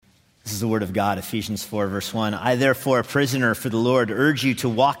This is the word of God, Ephesians 4, verse 1. I, therefore, a prisoner for the Lord, urge you to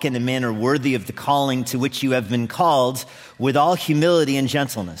walk in a manner worthy of the calling to which you have been called, with all humility and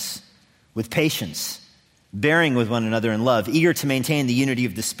gentleness, with patience, bearing with one another in love, eager to maintain the unity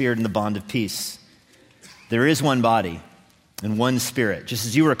of the Spirit in the bond of peace. There is one body and one Spirit, just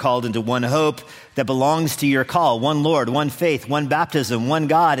as you were called into one hope that belongs to your call, one Lord, one faith, one baptism, one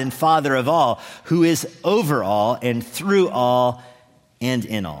God and Father of all, who is over all and through all and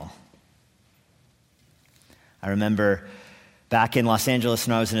in all. I remember back in Los Angeles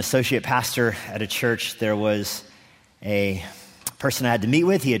when I was an associate pastor at a church, there was a person I had to meet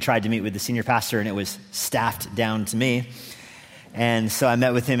with. He had tried to meet with the senior pastor, and it was staffed down to me. And so I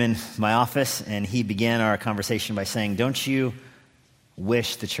met with him in my office, and he began our conversation by saying, don't you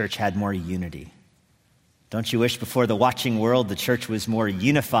wish the church had more unity? Don't you wish before the watching world the church was more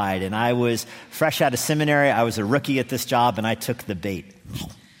unified? And I was fresh out of seminary. I was a rookie at this job, and I took the bait.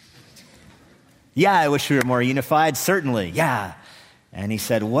 Yeah, I wish we were more unified, certainly, yeah. And he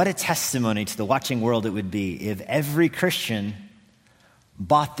said, what a testimony to the watching world it would be if every Christian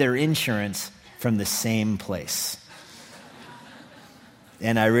bought their insurance from the same place.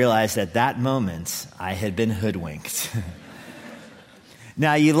 And I realized at that moment I had been hoodwinked.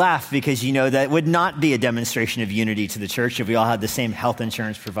 Now, you laugh because you know that would not be a demonstration of unity to the church if we all had the same health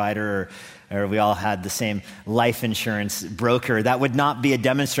insurance provider or we all had the same life insurance broker. That would not be a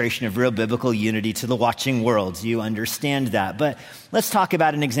demonstration of real biblical unity to the watching world. You understand that. But let's talk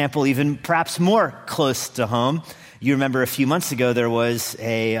about an example even perhaps more close to home. You remember a few months ago there was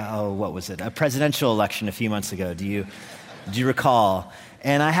a presidential election a few months ago. Do you recall?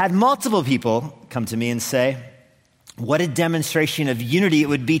 And I had multiple people come to me and say, what a demonstration of unity it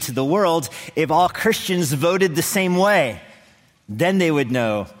would be to the world if all Christians voted the same way. Then they would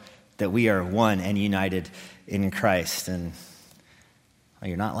know that we are one and united in Christ. And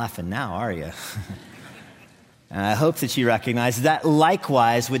you're not laughing now, are you? And I hope that you recognize that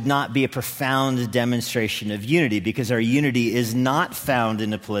likewise would not be a profound demonstration of unity, because our unity is not found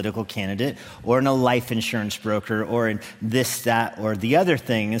in a political candidate or in a life insurance broker or in this, that, or the other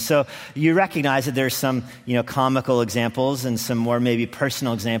thing. And so you recognize that there's some, comical examples and some more maybe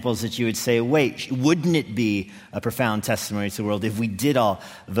personal examples that you would say, wait, wouldn't it be a profound testimony to the world if we did all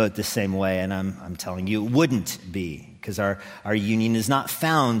vote the same way? And I'm telling you, it wouldn't be. Because our union is not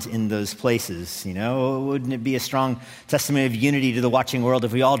found in those places, Wouldn't it be a strong testimony of unity to the watching world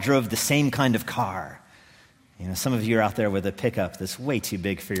if we all drove the same kind of car? Some of you are out there with a pickup that's way too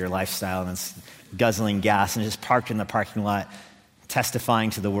big for your lifestyle and it's guzzling gas and just parked in the parking lot,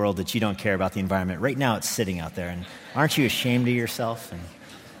 testifying to the world that you don't care about the environment. Right now it's sitting out there, and aren't you ashamed of yourself?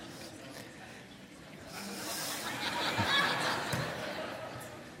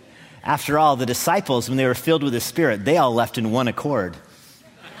 After all, the disciples, when they were filled with the Spirit, they all left in one accord.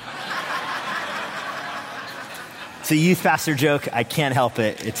 It's a youth pastor joke. I can't help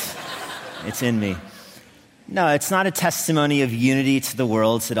it. It's in me. No, it's not a testimony of unity to the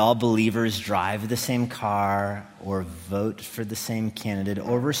world that all believers drive the same car or vote for the same candidate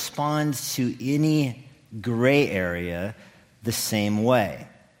or respond to any gray area the same way.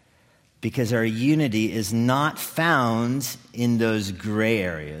 Because our unity is not found in those gray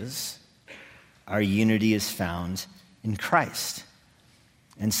areas. Our unity is found in Christ.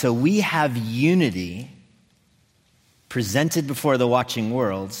 And so we have unity presented before the watching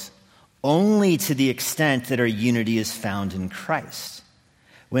world only to the extent that our unity is found in Christ.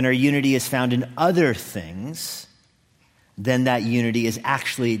 When our unity is found in other things, then that unity is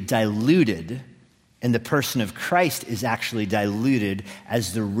actually diluted, and the person of Christ is actually diluted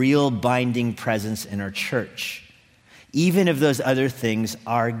as the real binding presence in our church, even if those other things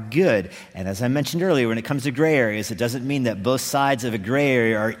are good. And as I mentioned earlier, when it comes to gray areas, it doesn't mean that both sides of a gray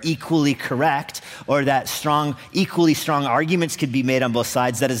area are equally correct or that equally strong arguments could be made on both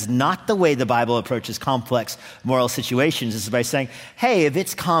sides. That is not the way the Bible approaches complex moral situations. It's by saying, hey, if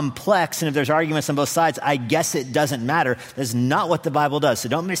it's complex and if there's arguments on both sides, I guess it doesn't matter. That's not what the Bible does. So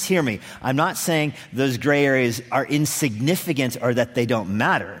don't mishear me. I'm not saying those gray areas are insignificant or that they don't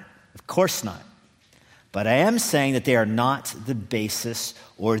matter. Of course not. But I am saying that they are not the basis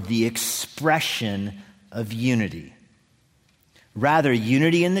or the expression of unity. Rather,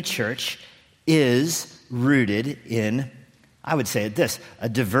 unity in the church is rooted in, I would say it this, a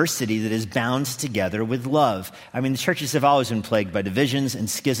diversity that is bound together with love. I mean, the churches have always been plagued by divisions and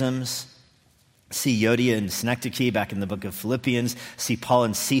schisms. See Euodia and Synecdoche back in the book of Philippians. See Paul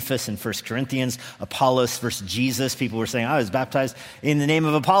and Cephas in 1 Corinthians. Apollos versus Jesus. People were saying, I was baptized in the name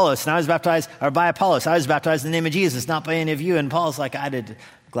of Apollos, and I was baptized by Apollos. I was baptized in the name of Jesus, not by any of you. And Paul's like,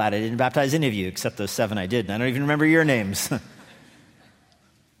 glad I didn't baptize any of you, except those 7 I did, and I don't even remember your names.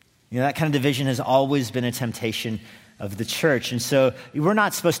 That kind of division has always been a temptation of the church. And so we're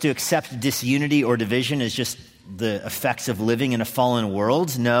not supposed to accept disunity or division as just the effects of living in a fallen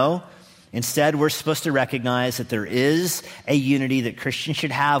world. No. Instead, we're supposed to recognize that there is a unity that Christians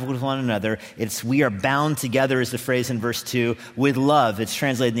should have with one another. We are bound together, is the phrase in verse 2, with love. It's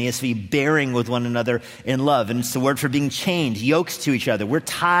translated in the ESV, bearing with one another in love. And it's the word for being chained, yoked to each other. We're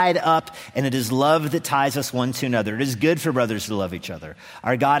tied up, and it is love that ties us one to another. It is good for brothers to love each other.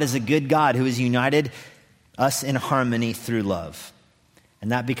 Our God is a good God who has united us in harmony through love.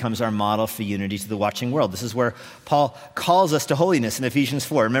 And that becomes our model for unity to the watching world. This is where Paul calls us to holiness in Ephesians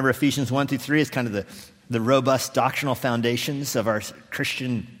 4. Remember, Ephesians 1 through 3 is kind of the robust doctrinal foundations of our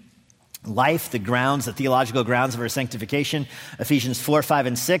Christian life, the theological grounds of our sanctification. Ephesians 4, 5,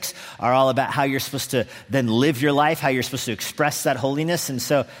 and 6 are all about how you're supposed to then live your life, how you're supposed to express that holiness. And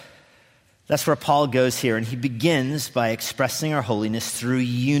so that's where Paul goes here. And he begins by expressing our holiness through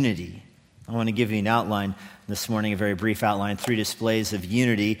unity. I want to give you an outline this morning, a very brief outline, 3 displays of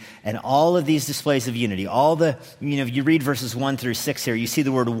unity. And all of these displays of unity, if you read verses 1 through 6 here, you see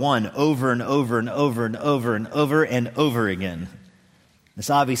the word one over and over and over and over and over and over again. That's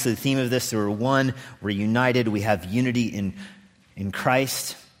obviously the theme of this. We're one, we're united, we have unity in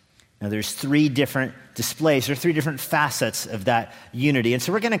Christ. Now there's 3 different displays, or 3 different facets of that unity. And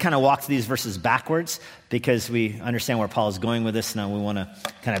so we're going to kind of walk through these verses backwards because we understand where Paul is going with this. Now we want to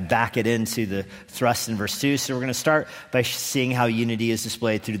kind of back it into the thrust in verse 2. So we're going to start by seeing how unity is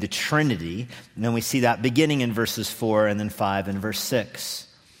displayed through the Trinity. And then we see that beginning in verses 4 and then 5 and verse 6.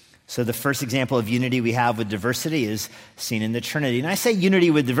 So the first example of unity we have with diversity is seen in the Trinity. And I say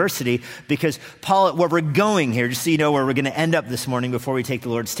unity with diversity because Paul, where we're going here, just so you know where we're going to end up this morning before we take the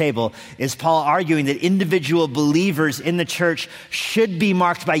Lord's table, is Paul arguing that individual believers in the church should be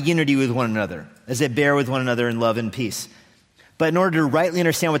marked by unity with one another as they bear with one another in love and peace. But in order to rightly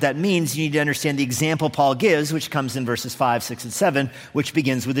understand what that means, you need to understand the example Paul gives, which comes in verses 5, 6, and 7, which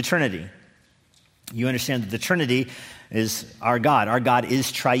begins with the Trinity. You understand that the Trinity is our God. Our God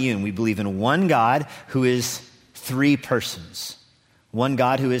is triune. We believe in one God who is 3 persons. One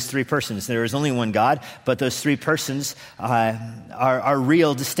God who is 3 persons. There is only one God, but those 3 persons are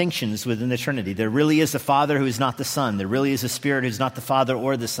real distinctions within the Trinity. There really is a Father who is not the Son. There really is a Spirit who is not the Father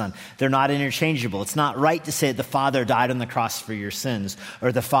or the Son. They're not interchangeable. It's not right to say that the Father died on the cross for your sins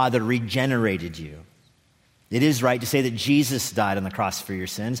or the Father regenerated you. It is right to say that Jesus died on the cross for your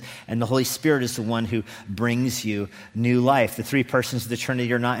sins, and the Holy Spirit is the one who brings you new life. The 3 persons of the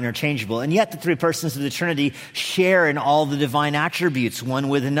Trinity are not interchangeable, and yet the 3 persons of the Trinity share in all the divine attributes, one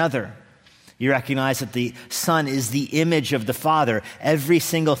with another. You recognize that the Son is the image of the Father. Every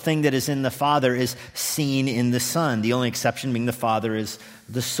single thing that is in the Father is seen in the Son. The only exception being the Father is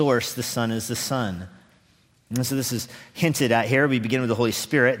the source, the Son is the Son. And so this is hinted at here. We begin with the Holy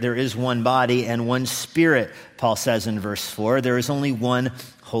Spirit. There is one body and one Spirit, Paul says in verse 4. There is only one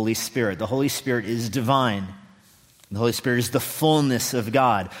Holy Spirit. The Holy Spirit is divine. The Holy Spirit is the fullness of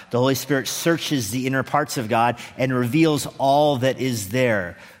God. The Holy Spirit searches the inner parts of God and reveals all that is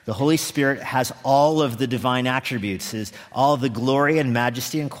there. The Holy Spirit has all of the divine attributes, all of the glory and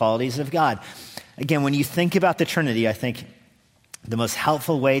majesty and qualities of God. Again, when you think about the Trinity, I think the most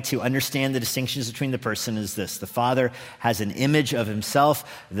helpful way to understand the distinctions between the person is this. The Father has an image of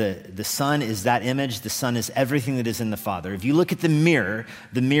himself. The Son is that image. The Son is everything that is in the Father. If you look at the mirror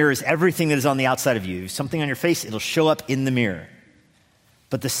is everything that is on the outside of you. Something on your face, it'll show up in the mirror.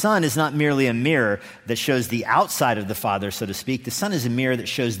 But the Son is not merely a mirror that shows the outside of the Father, so to speak. The Son is a mirror that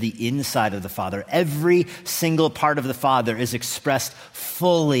shows the inside of the Father. Every single part of the Father is expressed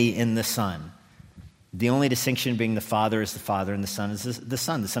fully in the Son. The only distinction being the Father is the Father and the Son is the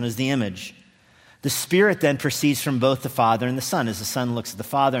Son. The Son is the image. The Spirit then proceeds from both the Father and the Son. As the Son looks at the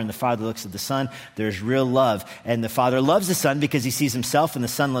Father and the Father looks at the Son, there's real love. And the Father loves the Son because he sees himself, and the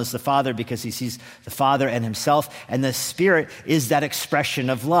Son loves the Father because he sees the Father and himself. And the Spirit is that expression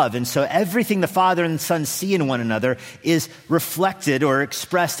of love. And so everything the Father and the Son see in one another is reflected or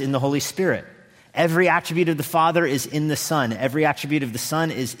expressed in the Holy Spirit. Every attribute of the Father is in the Son. Every attribute of the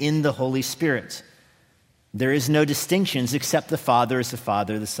Son is in the Holy Spirit. There is no distinctions except the Father is the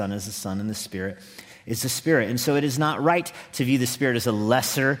Father, the Son is the Son, and the Spirit is the Spirit. And so it is not right to view the Spirit as a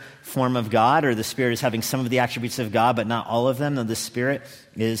lesser form of God, or the Spirit as having some of the attributes of God, but not all of them. No, the Spirit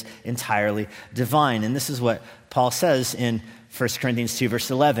is entirely divine. And this is what Paul says in 1 Corinthians 2,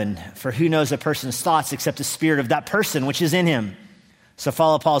 verse 11. For who knows a person's thoughts except the spirit of that person which is in him? So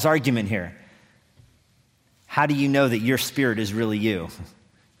follow Paul's argument here. How do you know that your spirit is really you?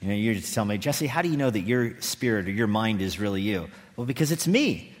 You're just telling me, Jesse, how do you know that your spirit or your mind is really you? Well, because it's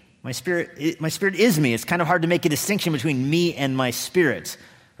me. My spirit is me. It's kind of hard to make a distinction between me and my spirit,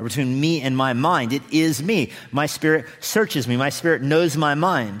 or between me and my mind. It is me. My spirit searches me. My spirit knows my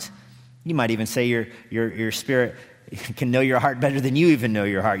mind. You might even say your spirit can know your heart better than you even know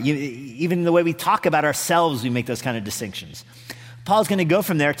your heart. Even the way we talk about ourselves, we make those kind of distinctions. Paul's going to go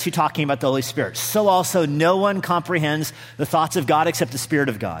from there to talking about the Holy Spirit. So also, no one comprehends the thoughts of God except the Spirit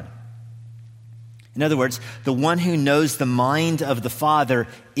of God. In other words, the one who knows the mind of the Father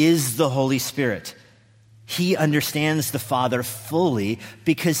is the Holy Spirit. He understands the Father fully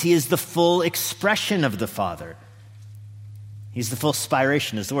because he is the full expression of the Father. He's the full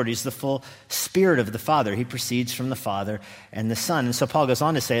spiration is the word. He's the full spirit of the Father. He proceeds from the Father and the Son. And so Paul goes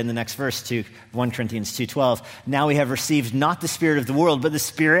on to say in the next verse, 1 Corinthians 2:12, now we have received not the spirit of the world, but the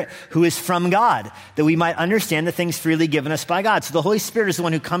Spirit who is from God, that we might understand the things freely given us by God. So the Holy Spirit is the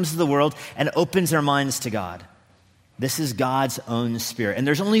one who comes to the world and opens our minds to God. This is God's own Spirit. And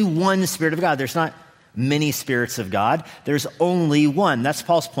there's only one Spirit of God. There's not many spirits of God. There's only one. That's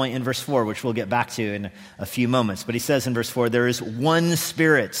Paul's point in verse 4, which we'll get back to in a few moments. But he says in verse 4, there is one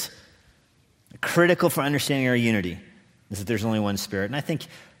Spirit. Critical for understanding our unity is that there's only one Spirit. And I think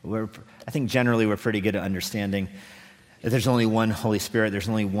generally we're pretty good at understanding that there's only one Holy Spirit. There's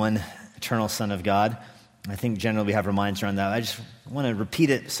only one eternal Son of God. I think generally we have our minds around that. I just want to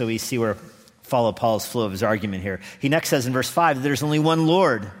repeat it so we see follow Paul's flow of his argument here. He next says in verse 5 that there's only one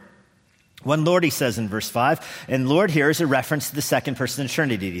Lord. One Lord, he says in verse 5, and Lord here is a reference to the second person of the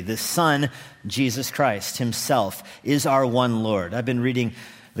Trinity. The Son, Jesus Christ himself, is our one Lord. I've been reading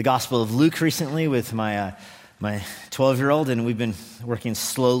the Gospel of Luke recently with my 12-year-old, and we've been working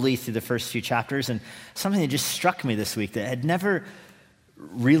slowly through the first few chapters, and something that just struck me this week that I'd never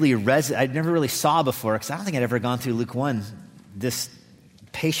really saw before, because I don't think I'd ever gone through Luke 1 this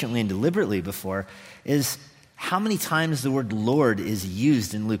patiently and deliberately before, is how many times the word Lord is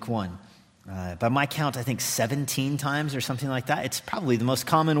used in Luke 1. By my count, I think 17 times or something like that. It's probably the most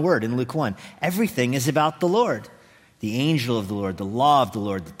common word in Luke 1. Everything is about the Lord. The angel of the Lord, the law of the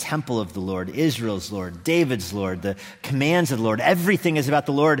Lord, the temple of the Lord, Israel's Lord, David's Lord, the commands of the Lord. Everything is about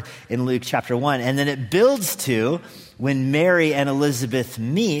the Lord in Luke chapter 1. And then it builds to when Mary and Elizabeth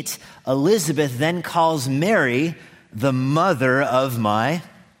meet, Elizabeth then calls Mary the mother of my...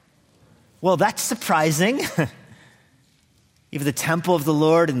 Well, that's surprising. You have the temple of the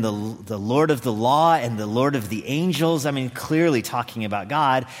Lord and the Lord of the law and the Lord of the angels. I mean, clearly talking about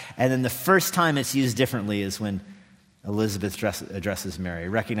God. And then the first time it's used differently is when Elizabeth addresses Mary,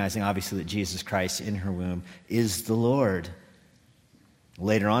 recognizing obviously that Jesus Christ in her womb is the Lord.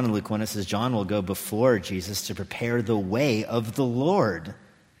 Later on in Luke 1, it says John will go before Jesus to prepare the way of the Lord.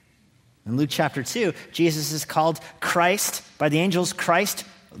 In Luke chapter 2, Jesus is called Christ, by the angels, Christ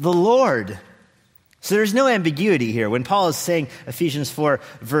the Lord. So there's no ambiguity here. When Paul is saying Ephesians 4,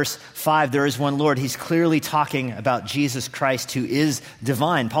 verse 5, there is one Lord, he's clearly talking about Jesus Christ who is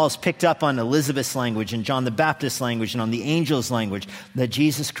divine. Paul's picked up on Elizabeth's language and John the Baptist's language and on the angel's language that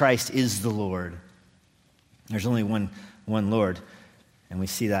Jesus Christ is the Lord. There's only one Lord, and we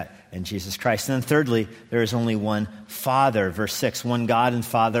see that in Jesus Christ. And then thirdly, there is only one Father, verse 6, one God and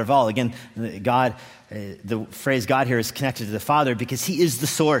Father of all. Again, God, the phrase God here is connected to the Father because he is the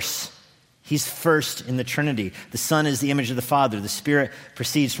source. He's first in the Trinity. The Son is the image of the Father. The Spirit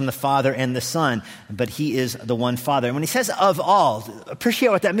proceeds from the Father and the Son, but he is the one Father. And when he says of all, appreciate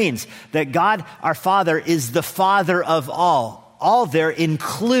what that means, that God, our Father, is the Father of all. All there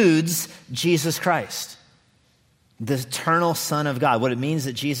includes Jesus Christ, the eternal Son of God. What it means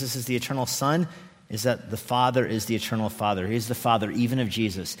that Jesus is the eternal Son is that the Father is the eternal Father. He is the Father even of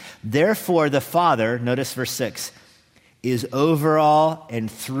Jesus. Therefore, the Father, notice verse 6, is over all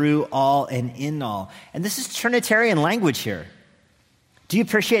and through all and in all. And this is Trinitarian language here. Do you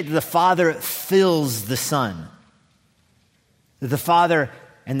appreciate that the Father fills the Son? That the Father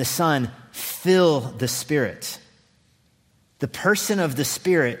and the Son fill the Spirit. The person of the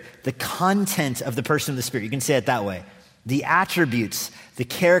Spirit, the content of the person of the Spirit, you can say it that way. The attributes, the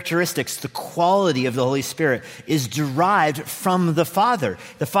characteristics, the quality of the Holy Spirit is derived from the Father.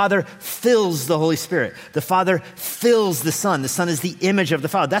 The Father fills the Holy Spirit. The Father fills the Son. The Son is the image of the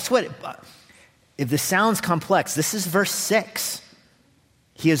Father. That's what, if this sounds complex, this is verse 6.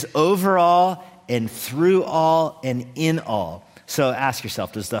 He is over all and through all and in all. So ask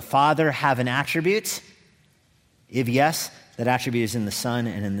yourself, does the Father have an attribute? If yes, that attribute is in the Son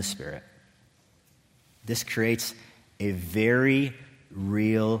and in the Spirit. This creates a very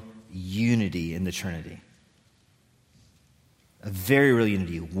real unity in the Trinity. A very real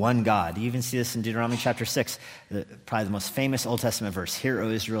unity, one God. You even see this in Deuteronomy chapter 6, probably the most famous Old Testament verse. Hear, O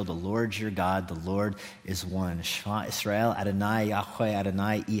Israel, the Lord your God, the Lord is one. Shema Israel, Adonai, Yahweh,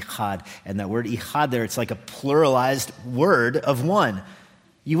 Adonai, Echad. And that word Echad there, it's like a pluralized word of one.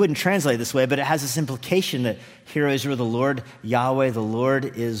 You wouldn't translate it this way, but it has this implication that, hear, O Israel, the Lord Yahweh, the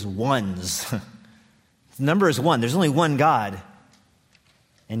Lord is ones. The number is one. There's only one God.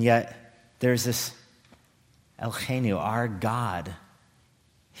 And yet, there's this Elchenu, our God.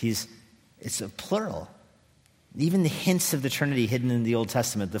 It's a plural. Even the hints of the Trinity hidden in the Old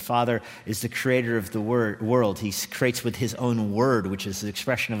Testament. The Father is the creator of the world. He creates with his own word, which is the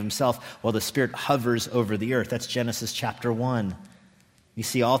expression of himself, while the Spirit hovers over the earth. That's Genesis chapter 1. You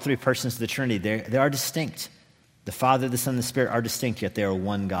see all three persons of the Trinity. They are distinct. The Father, the Son, and the Spirit are distinct, yet they are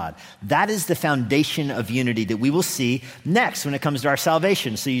one God. That is the foundation of unity that we will see next when it comes to our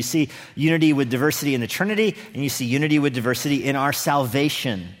salvation. So you see unity with diversity in the Trinity, and you see unity with diversity in our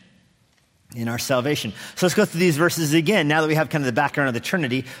salvation. In our salvation. So let's go through these verses again, now that we have kind of the background of the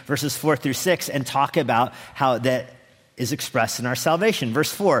Trinity, verses 4 through 6, and talk about how that is expressed in our salvation.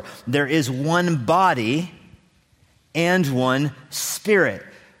 Verse 4, there is one body and one Spirit.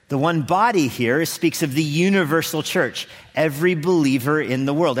 The one body here speaks of the universal church. Every believer in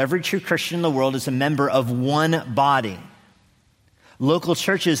the world, every true Christian in the world is a member of one body. Local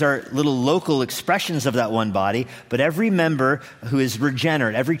churches are little local expressions of that one body, but every member who is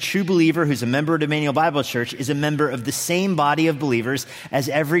regenerate, every true believer who's a member of Emmanuel Bible Church is a member of the same body of believers as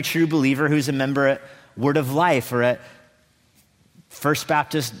every true believer who's a member at Word of Life or at First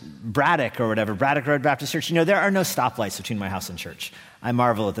Baptist Braddock or whatever, Braddock Road Baptist Church. You know, there are no stoplights between my house and church. I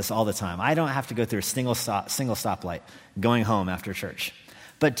marvel at this all the time. I don't have to go through a single stoplight going home after church.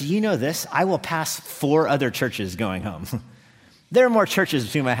 But do you know this? I will pass 4 other churches going home. There are more churches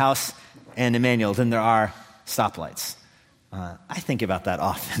between my house and Emmanuel than there are stoplights. I think about that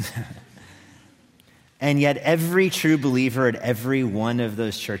often. And yet every true believer at every one of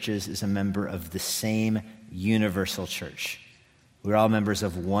those churches is a member of the same universal church. We're all members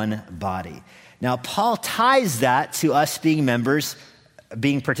of one body. Now, Paul ties that to us being members,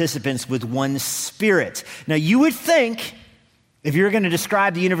 being participants with one Spirit. Now, you would think, if you were going to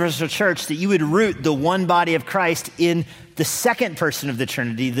describe the universal church, that you would root the one body of Christ in the second person of the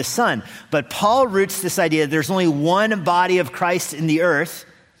Trinity, the Son. But Paul roots this idea that there's only one body of Christ in the earth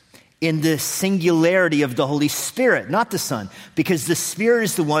in the singularity of the Holy Spirit, not the Son, because the Spirit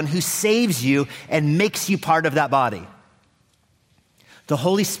is the one who saves you and makes you part of that body. The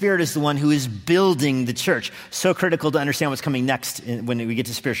Holy Spirit is the one who is building the church. So critical to understand what's coming next when we get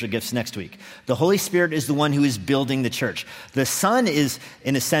to spiritual gifts next week. The Holy Spirit is the one who is building the church. The Son is,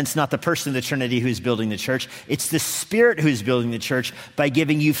 in a sense, not the person of the Trinity who is building the church. It's the Spirit who is building the church by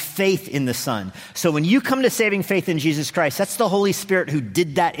giving you faith in the Son. So when you come to saving faith in Jesus Christ, that's the Holy Spirit who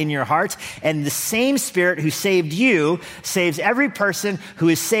did that in your heart. And the same Spirit who saved you saves every person who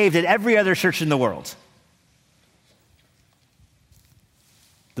is saved at every other church in the world.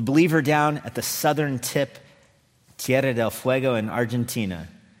 The believer down at the southern tip, Tierra del Fuego in Argentina,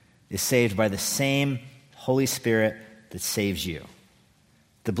 is saved by the same Holy Spirit that saves you.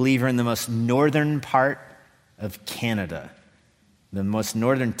 The believer in the most northern part of Canada, the most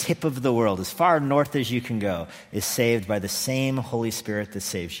northern tip of the world, as far north as you can go, is saved by the same Holy Spirit that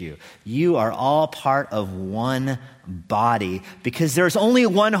saves you. You are all part of one body because there's only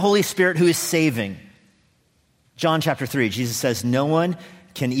one Holy Spirit who is saving. John chapter 3, Jesus says, no one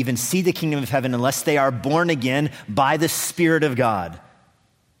can even see the kingdom of heaven unless they are born again by the Spirit of God.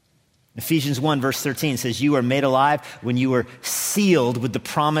 Ephesians 1 verse 13 says, you are made alive when you were sealed with the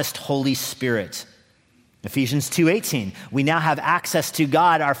promised Holy Spirit. Ephesians 2:18, we now have access to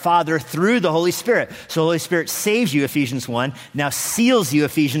God, our Father, through the Holy Spirit. So the Holy Spirit saves you, Ephesians 1, now seals you,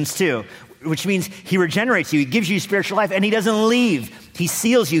 Ephesians 2, which means he regenerates you, he gives you spiritual life, and he doesn't leave. He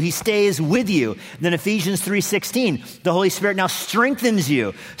seals you, he stays with you. Then Ephesians 3:16, the Holy Spirit now strengthens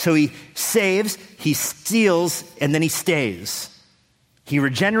you. So he saves, he seals, and then he stays. He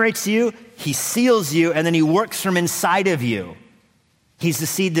regenerates you, he seals you, and then he works from inside of you. He's the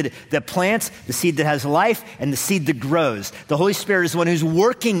seed that plants, the seed that has life, and the seed that grows. The Holy Spirit is the one who's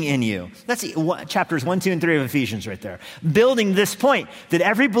working in you. That's chapters 1, 2, and 3 of Ephesians right there. Building this point that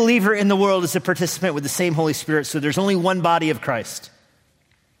every believer in the world is a participant with the same Holy Spirit, so there's only one body of Christ.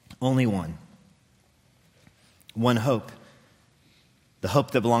 Only one. One hope. The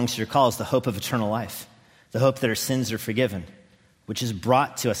hope that belongs to your call is the hope of eternal life. The hope that our sins are forgiven, which is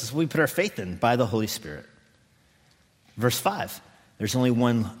brought to us. That's what we put our faith in, by the Holy Spirit. Verse 5. There's only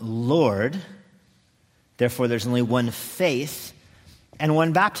one Lord, therefore there's only one faith and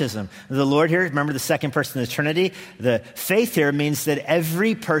one baptism. The Lord here, remember the second person of the Trinity? The faith here means that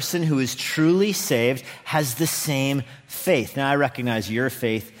every person who is truly saved has the same faith. Now I recognize your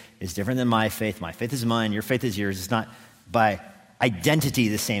faith is different than my faith. My faith is mine, your faith is yours. It's not by identity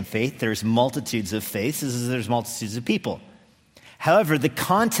the same faith. There's multitudes of faiths as there's multitudes of people. However, the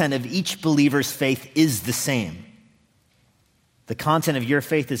content of each believer's faith is the same. The content of your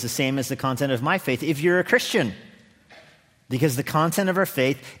faith is the same as the content of my faith if you're a Christian. Because the content of our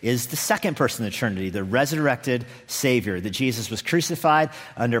faith is the second person of the Trinity, the resurrected Savior, that Jesus was crucified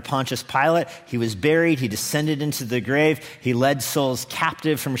under Pontius Pilate. He was buried. He descended into the grave. He led souls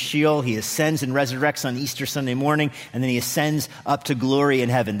captive from Sheol. He ascends and resurrects on Easter Sunday morning, and then he ascends up to glory in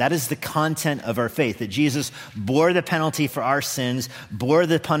heaven. That is the content of our faith, that Jesus bore the penalty for our sins, bore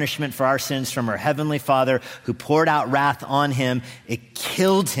the punishment for our sins from our heavenly Father, who poured out wrath on him. It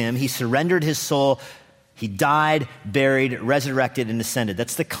killed him. He surrendered his soul. He died, buried, resurrected, and ascended.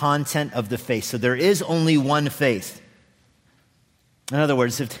 That's the content of the faith. So there is only one faith. In other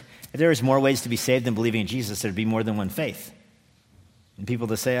words, if there was more ways to be saved than believing in Jesus, there'd be more than one faith. And people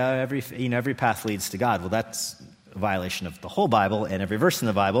that say, every path leads to God. Well, that's a violation of the whole Bible and every verse in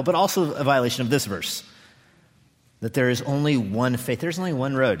the Bible, but also a violation of this verse. That there is only one faith. There's only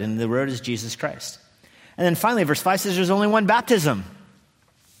one road, and the road is Jesus Christ. And then finally, verse 5 says there's only one baptism.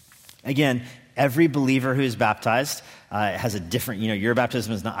 Again, every believer who is baptized has a different, your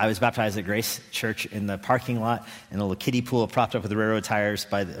baptism is not, I was baptized at Grace Church in the parking lot in a little kiddie pool propped up with railroad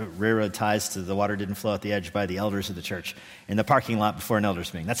ties so the water didn't flow at the edge by the elders of the church in the parking lot before an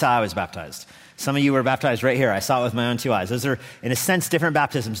elders meeting. That's how I was baptized. Some of you were baptized right here. I saw it with my own two eyes. Those are, in a sense, different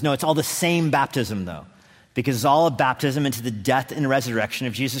baptisms. No, it's all the same baptism, though, because it's all a baptism into the death and resurrection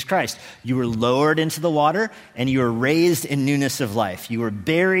of Jesus Christ. You were lowered into the water, and you were raised in newness of life. You were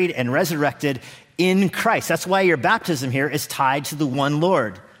buried and resurrected in Christ. That's why your baptism here is tied to the one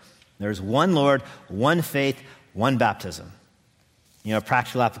Lord. There's one Lord, one faith, one baptism. A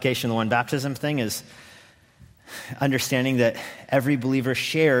practical application of the one baptism thing is understanding that every believer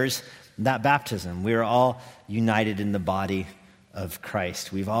shares that baptism. We are all united in the body of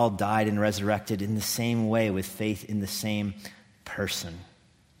Christ. We've all died and resurrected in the same way with faith in the same person.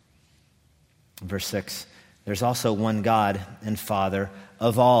 Verse 6, there's also one God and Father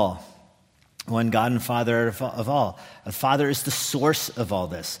of all. One God and Father of all. The Father is the source of all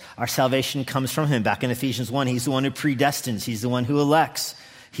this. Our salvation comes from him. Back in Ephesians 1, he's the one who predestines. He's the one who elects.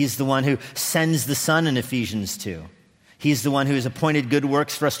 He's the one who sends the Son in Ephesians 2. He's the one who has appointed good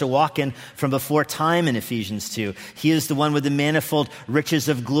works for us to walk in from before time in Ephesians 2. He is the one with the manifold riches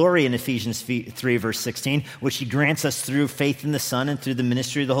of glory in Ephesians 3, verse 16, which he grants us through faith in the Son and through the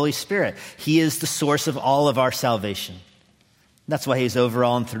ministry of the Holy Spirit. He is the source of all of our salvation. That's why he's over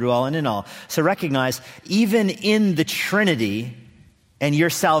all and through all and in all. So recognize, even in the Trinity and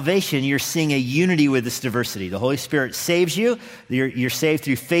your salvation, you're seeing a unity with this diversity. The Holy Spirit saves you. You're saved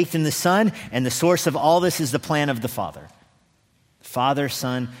through faith in the Son, and the source of all this is the plan of the Father. Father,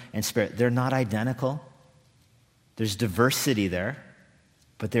 Son, and Spirit. They're not identical. There's diversity there,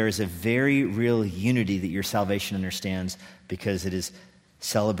 but there is a very real unity that your salvation understands because it is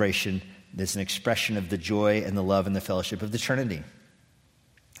celebration. It's an expression of the joy and the love and the fellowship of the Trinity.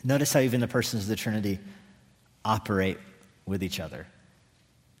 Notice how even the persons of the Trinity operate with each other.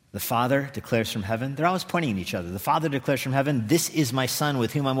 The Father declares from heaven. They're always pointing at each other. The Father declares from heaven, "This is my Son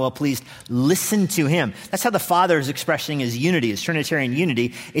with whom I'm well pleased. Listen to him." That's how the Father is expressing his unity, his Trinitarian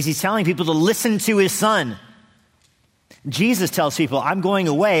unity, is he's telling people to listen to his Son. Jesus tells people, "I'm going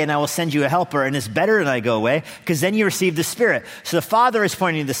away and I will send you a helper, and it's better that I go away because then you receive the Spirit." So the Father is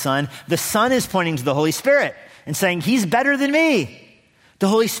pointing to the Son is pointing to the Holy Spirit and saying, "He's better than me." The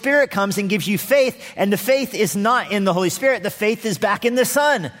Holy Spirit comes and gives you faith, and the faith is not in the Holy Spirit. The faith is back in the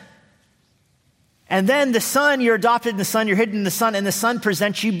Son. And then the Son, you're adopted in the Son, you're hidden in the Son, and the Son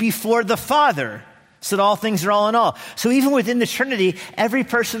presents you before the Father, so that all things are all in all. So even within the Trinity, every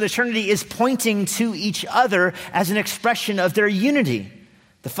person of the Trinity is pointing to each other as an expression of their unity.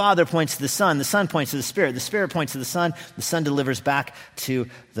 The Father points to the Son points to the Spirit points to the Son delivers back to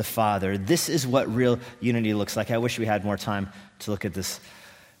the Father. This is what real unity looks like. I wish we had more time to look at this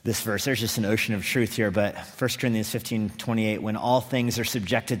verse. There's just an ocean of truth here, but 1 Corinthians 15:28, when all things are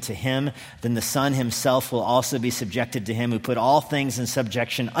subjected to him, then the Son himself will also be subjected to him who put all things in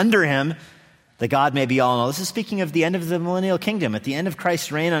subjection under him, that God may be all in all. This is speaking of the end of the millennial kingdom. At the end of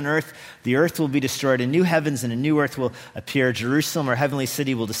Christ's reign on earth, the earth will be destroyed. A new heavens and a new earth will appear. Jerusalem, our heavenly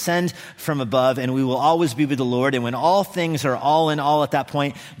city, will descend from above, and we will always be with the Lord. And when all things are all in all at that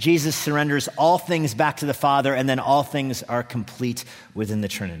point, Jesus surrenders all things back to the Father, and then all things are complete within the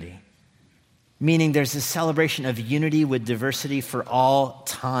Trinity. Meaning there's a celebration of unity with diversity for all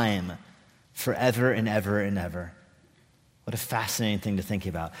time, forever and ever and ever. What a fascinating thing to think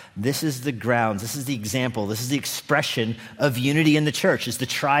about. This is the grounds, this is the example, this is the expression of unity in the church. It's the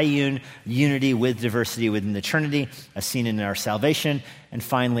triune unity with diversity within the Trinity, as seen in our salvation, and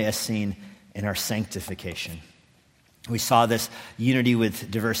finally as seen in our sanctification. We saw this unity with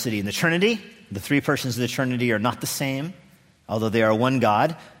diversity in the Trinity. The three persons of the Trinity are not the same, although they are one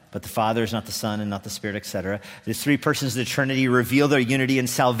God, but the Father is not the Son and not the Spirit, etc. The three persons of the Trinity reveal their unity in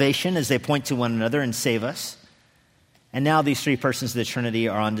salvation as they point to one another and save us. And now these three persons of the Trinity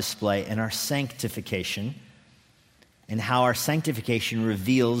are on display in our sanctification, and how our sanctification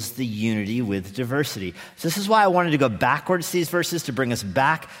reveals the unity with diversity. So this is why I wanted to go backwards to these verses, to bring us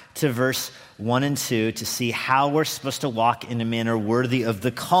back to verse 1 and 2, to see how we're supposed to walk in a manner worthy of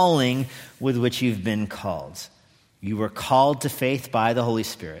the calling with which you've been called. You were called to faith by the Holy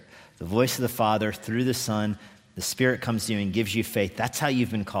Spirit, the voice of the Father through the Son. The Spirit comes to you and gives you faith. That's how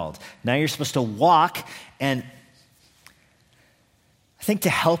you've been called. Now you're supposed to walk, and I think to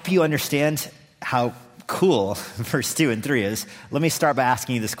help you understand how cool verse 2 and 3 is, let me start by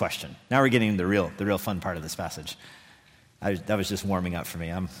asking you this question. Now we're getting to the real fun part of this passage. That was just warming up for me.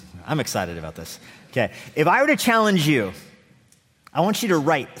 I'm excited about this. Okay, if I were to challenge you, I want you to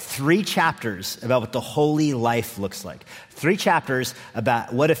write 3 chapters about what the holy life looks like. 3 chapters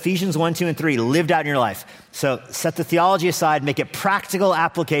about what Ephesians 1, 2, and 3 lived out in your life. So set the theology aside, make it practical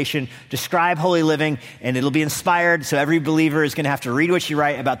application, describe holy living, and it'll be inspired. So every believer is going to have to read what you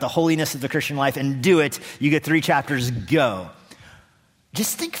write about the holiness of the Christian life and do it. You get 3 chapters, go.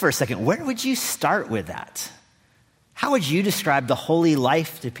 Just think for a second, where would you start with that? How would you describe the holy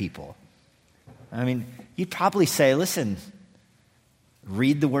life to people? I mean, you'd probably say, listen,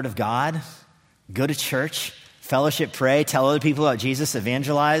 read the Word of God, go to church, fellowship, pray, tell other people about Jesus,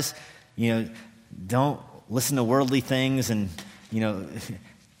 evangelize, don't listen to worldly things and,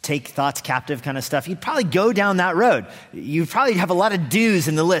 take thoughts captive kind of stuff. You'd probably go down that road. You'd probably have a lot of do's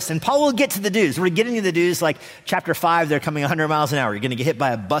in the list. And Paul will get to the do's. We're getting to the do's like chapter 5, they're coming 100 miles an hour. You're going to get hit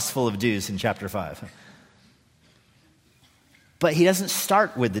by a bus full of do's in chapter 5. But he doesn't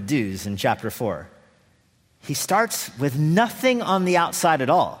start with the do's in chapter 4. He starts with nothing on the outside at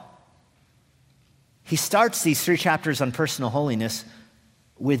all. He starts these 3 chapters on personal holiness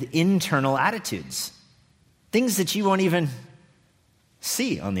with internal attitudes, things that you won't even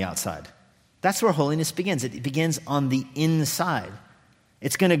see on the outside. That's where holiness begins. It begins on the inside.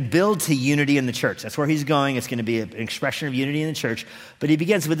 It's going to build to unity in the church. That's where he's going. It's going to be an expression of unity in the church. But he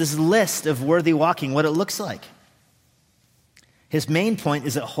begins with this list of worthy walking, what it looks like. His main point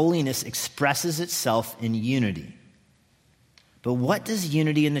is that holiness expresses itself in unity. But what does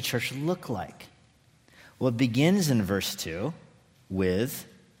unity in the church look like? Well, it begins in verse 2 with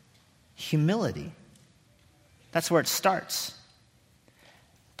humility. That's where it starts.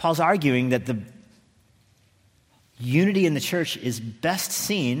 Paul's arguing that the unity in the church is best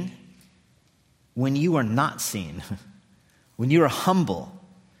seen when you are not seen, when you are humble,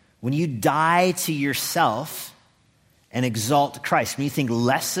 when you die to yourself and exalt Christ. When you think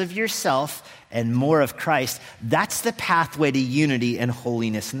less of yourself and more of Christ, that's the pathway to unity and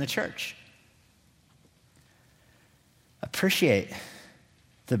holiness in the church. Appreciate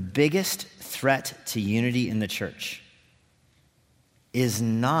the biggest threat to unity in the church is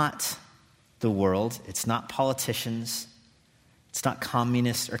not the world, it's not politicians, it's not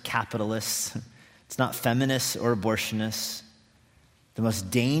communists or capitalists, it's not feminists or abortionists. The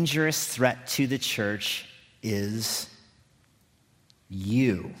most dangerous threat to the church is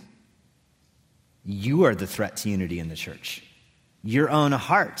you. You are the threat to unity in the church. Your own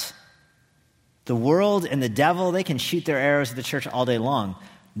heart. The world and the devil, they can shoot their arrows at the church all day long.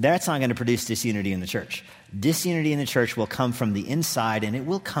 That's not going to produce disunity in the church. Disunity in the church will come from the inside, and it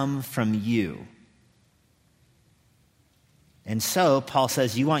will come from you. And so, Paul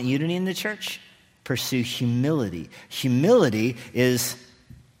says, you want unity in the church? Pursue humility. Humility is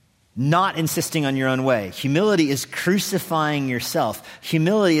not insisting on your own way. Humility is crucifying yourself.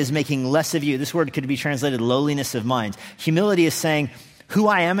 Humility is making less of you. This word could be translated lowliness of mind. Humility is saying, who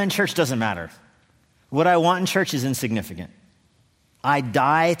I am in church doesn't matter. What I want in church is insignificant. I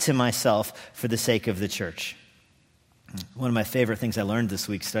die to myself for the sake of the church. One of my favorite things I learned this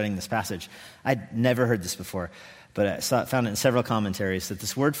week studying this passage, I'd never heard this before, but I found it in several commentaries, that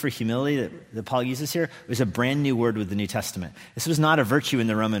this word for humility that Paul uses here was a brand new word with the New Testament. This was not a virtue in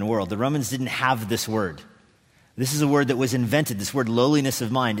the Roman world. The Romans didn't have this word. This is a word that was invented. This word lowliness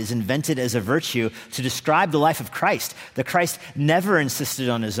of mind is invented as a virtue to describe the life of Christ. That Christ never insisted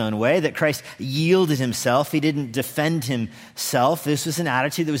on his own way, that Christ yielded himself. He didn't defend himself. This was an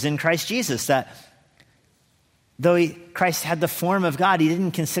attitude that was in Christ Jesus, that though Christ had the form of God, he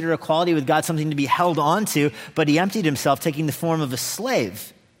didn't consider equality with God something to be held on to, but he emptied himself, taking the form of a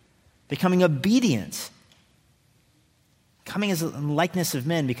slave, becoming obedient, coming as a likeness of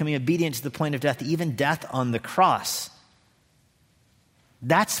men, becoming obedient to the point of death, even death on the cross.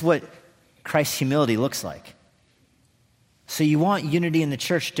 That's what Christ's humility looks like. So you want unity in the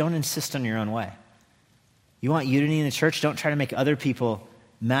church, don't insist on your own way. You want unity in the church, don't try to make other people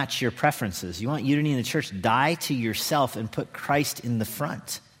match your preferences. You want unity in the church, die to yourself and put Christ in the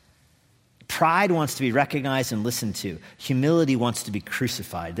front. Pride wants to be recognized and listened to. Humility wants to be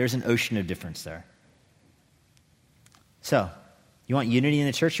crucified. There's an ocean of difference there. So, you want unity in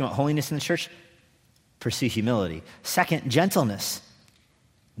the church? You want holiness in the church? Pursue humility. Second, gentleness.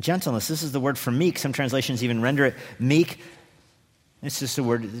 Gentleness, this is the word for meek. Some translations even render it meek. It's just a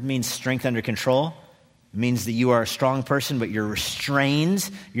word, it means strength under control. It means that you are a strong person, but you're restrained.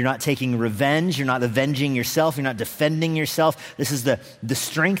 You're not taking revenge. You're not avenging yourself. You're not defending yourself. This is the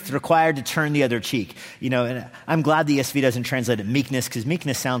strength required to turn the other cheek. And I'm glad the ESV doesn't translate it meekness, because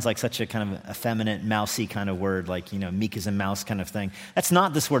meekness sounds like such a kind of effeminate, mousy kind of word, like, meek as a mouse kind of thing. That's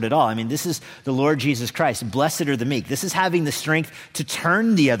not this word at all. I mean, this is the Lord Jesus Christ. Blessed are the meek. This is having the strength to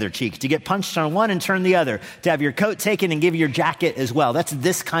turn the other cheek, to get punched on one and turn the other, to have your coat taken and give your jacket as well. That's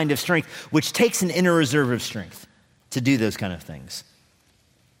this kind of strength, which takes an inner reserve of strength to do those kind of things.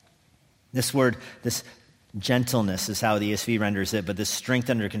 This word, this gentleness is how the ESV renders it, but this strength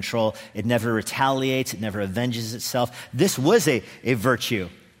under control, it never retaliates, it never avenges itself. This was a virtue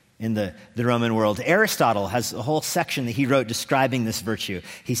in the Roman world. Aristotle has a whole section that he wrote describing this virtue.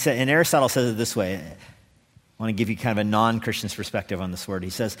 He said, and Aristotle says it this way. I want to give you kind of a non-Christian's perspective on this word. He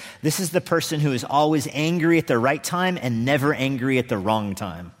says, this is the person who is always angry at the right time and never angry at the wrong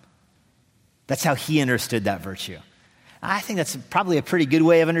time. That's how he understood that virtue. I think that's probably a pretty good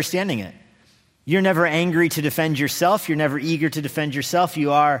way of understanding it. You're never angry to defend yourself. You're never eager to defend yourself.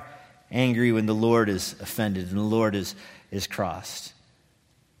 You are angry when the Lord is offended and the Lord is crossed.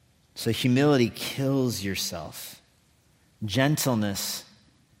 So humility kills yourself. Gentleness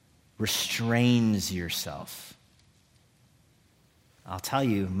restrains yourself. I'll tell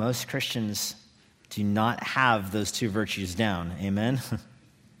you, most Christians do not have those two virtues down. Amen?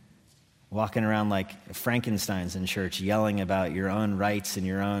 Walking around like Frankensteins in church, yelling about your own rights and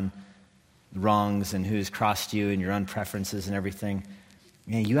your own wrongs and who's crossed you and your own preferences and everything.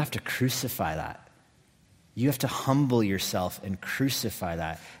 Man, you have to crucify that. You have to humble yourself and crucify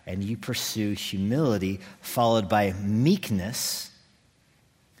that. And you pursue humility followed by meekness.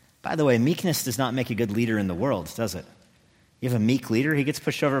 By the way, meekness does not make a good leader in the world, does it? You have a meek leader, he gets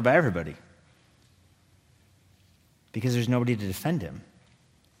pushed over by everybody because there's nobody to defend him.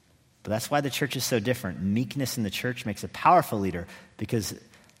 But that's why the church is so different. Meekness in the church makes a powerful leader, because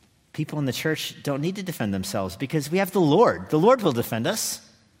people in the church don't need to defend themselves because we have the Lord. The Lord will defend us.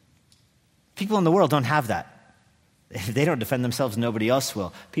 People in the world don't have that. If they don't defend themselves, nobody else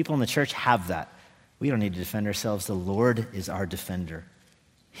will. People in the church have that. We don't need to defend ourselves. The Lord is our defender.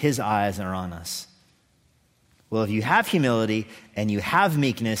 His eyes are on us. Well, if you have humility and you have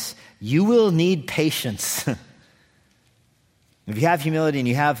meekness, you will need patience. If you have humility and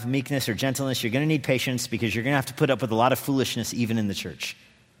you have meekness or gentleness, you're going to need patience, because you're going to have to put up with a lot of foolishness even in the church.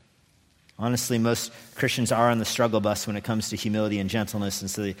 Honestly, most Christians are on the struggle bus when it comes to humility and gentleness, and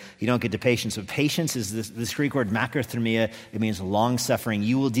so you don't get to patience. But patience is this Greek word makrothumia. It means long-suffering.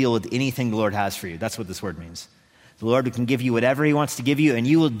 You will deal with anything the Lord has for you. That's what this word means. The Lord can give you whatever he wants to give you, and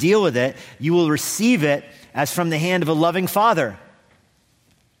you will deal with it. You will receive it as from the hand of a loving Father.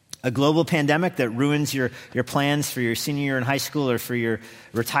 A global pandemic that ruins your plans for your senior year in high school or for your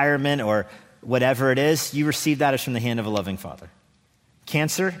retirement or whatever it is, you receive that as from the hand of a loving Father.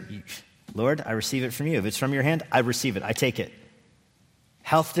 Cancer, Lord, I receive it from you. If it's from your hand, I receive it. I take it.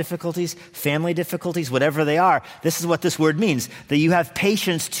 Health difficulties, family difficulties, whatever they are, this is what this word means, that you have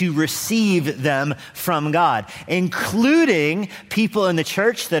patience to receive them from God, including people in the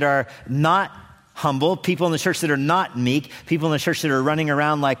church that are not humble, people in the church that are not meek, people in the church that are running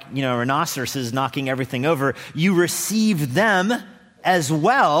around like, rhinoceroses knocking everything over. You receive them as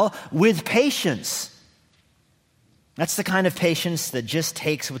well with patience. That's the kind of patience that just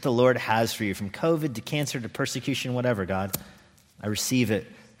takes what the Lord has for you, from COVID to cancer to persecution, whatever, God. I receive it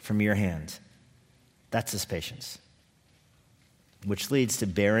from your hand. That's his patience, which leads to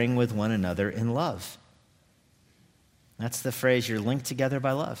bearing with one another in love. That's the phrase, you're linked together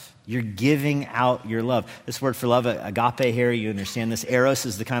by love. You're giving out your love. This word for love, agape here, you understand this. Eros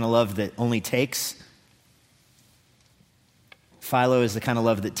is the kind of love that only takes. Philo is the kind of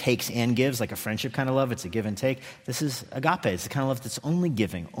love that takes and gives, like a friendship kind of love. It's a give and take. This is agape. It's the kind of love that's only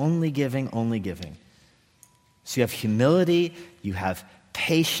giving, only giving, only giving. So you have humility, you have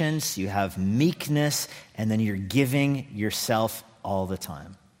patience, you have meekness, and then you're giving yourself all the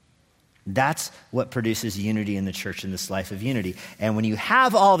time. That's what produces unity in the church, in this life of unity. And when you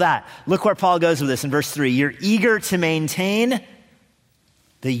have all that, look where Paul goes with this in verse 3. You're eager to maintain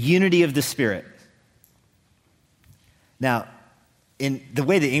the unity of the Spirit. Now, in the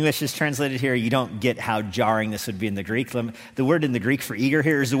way the English is translated here, you don't get how jarring this would be in the Greek. The word in the Greek for eager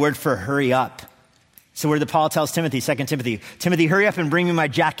here is the word for hurry up. It's the word that Paul tells Timothy, 2 Timothy. Timothy, hurry up and bring me my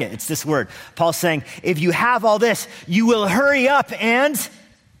jacket. It's this word. Paul's saying, if you have all this, you will hurry up and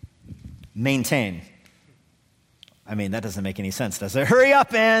maintain. I mean, that doesn't make any sense, does it? Hurry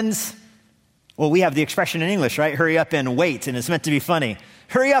up and, well, we have the expression in English, right? Hurry up and wait, and it's meant to be funny.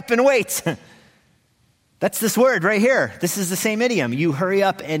 Hurry up and wait. That's this word right here. This is the same idiom. You hurry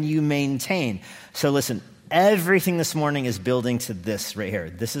up and you maintain. So listen, everything this morning is building to this right here.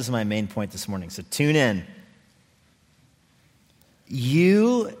 This is my main point this morning, so tune in.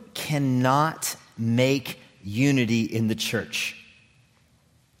 You cannot make unity in the church.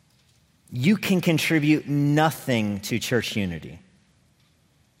 You can contribute nothing to church unity.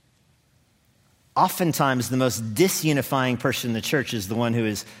 Oftentimes, the most disunifying person in the church is the one who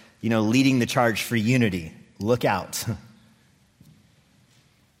is, leading the charge for unity. Look out.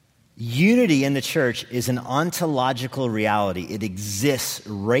 Unity in the church is an ontological reality. It exists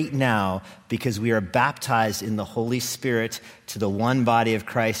right now because we are baptized in the Holy Spirit to the one body of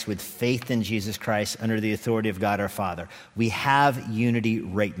Christ with faith in Jesus Christ under the authority of God our Father. We have unity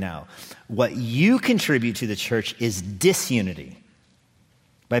right now. What you contribute to the church is disunity.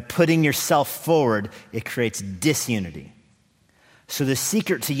 By putting yourself forward, it creates disunity. So the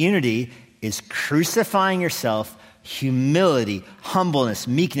secret to unity is crucifying yourself, humility, humbleness,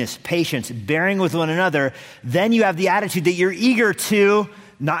 meekness, patience, bearing with one another. Then you have the attitude that you're eager to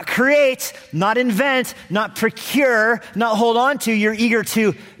not create, not invent, not procure, not hold on to. You're eager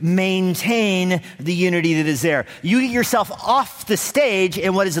to maintain the unity that is there. You get yourself off the stage,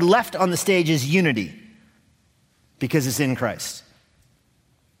 and what is left on the stage is unity because it's in Christ.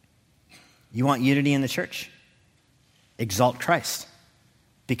 You want unity in the church? Exalt Christ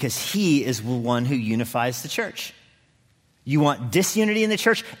because he is the one who unifies the church. You want disunity in the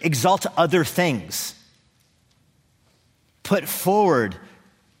church? Exalt other things. Put forward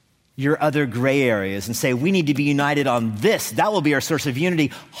your other gray areas and say, we need to be united on this. That will be our source of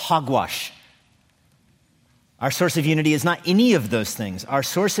unity. Hogwash. Our source of unity is not any of those things. Our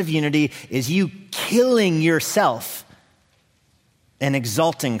source of unity is you killing yourself and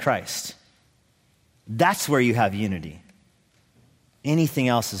exalting Christ. That's where you have unity. Anything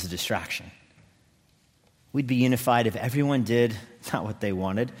else is a distraction. We'd be unified if everyone did not what they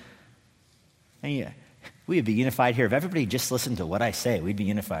wanted. And yeah, we would be unified here if everybody just listened to what I say. We'd be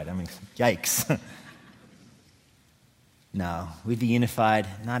unified. I mean, yikes. No, we'd be unified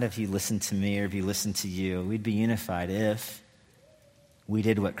not if you listened to me or if you listened to you. We'd be unified if we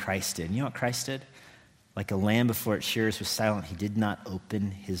did what Christ did. You know what Christ did? Like a lamb before its shearers was silent, he did not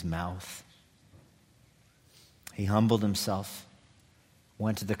open his mouth. He humbled himself,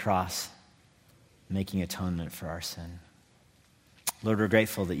 went to the cross, making atonement for our sin. Lord, we're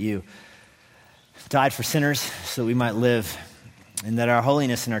grateful that you died for sinners so that we might live, and that our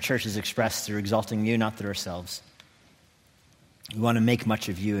holiness in our church is expressed through exalting you, not through ourselves. We want to make much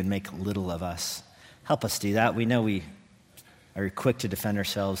of you and make little of us. Help us do that. We know we are quick to defend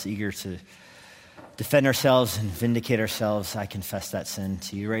ourselves, eager to defend ourselves and vindicate ourselves. I confess that sin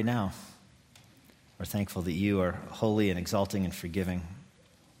to you right now. We're thankful that you are holy and exalting and forgiving.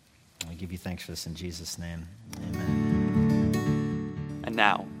 I give you thanks for this in Jesus' name. Amen. And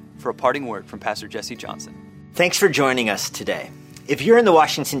now, for a parting word from Pastor Jesse Johnson. Thanks for joining us today. If you're in the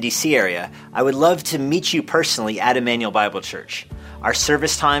Washington, D.C. area, I would love to meet you personally at Emmanuel Bible Church. Our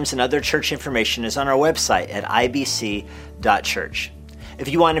service times and other church information is on our website at ibc.church. If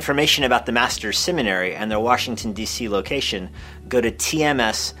you want information about the Master's Seminary and their Washington, D.C. location, go to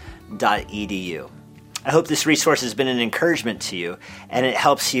tms.edu. I hope this resource has been an encouragement to you, and it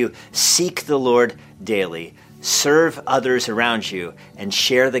helps you seek the Lord daily, serve others around you, and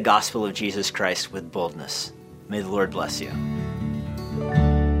share the gospel of Jesus Christ with boldness. May the Lord bless you.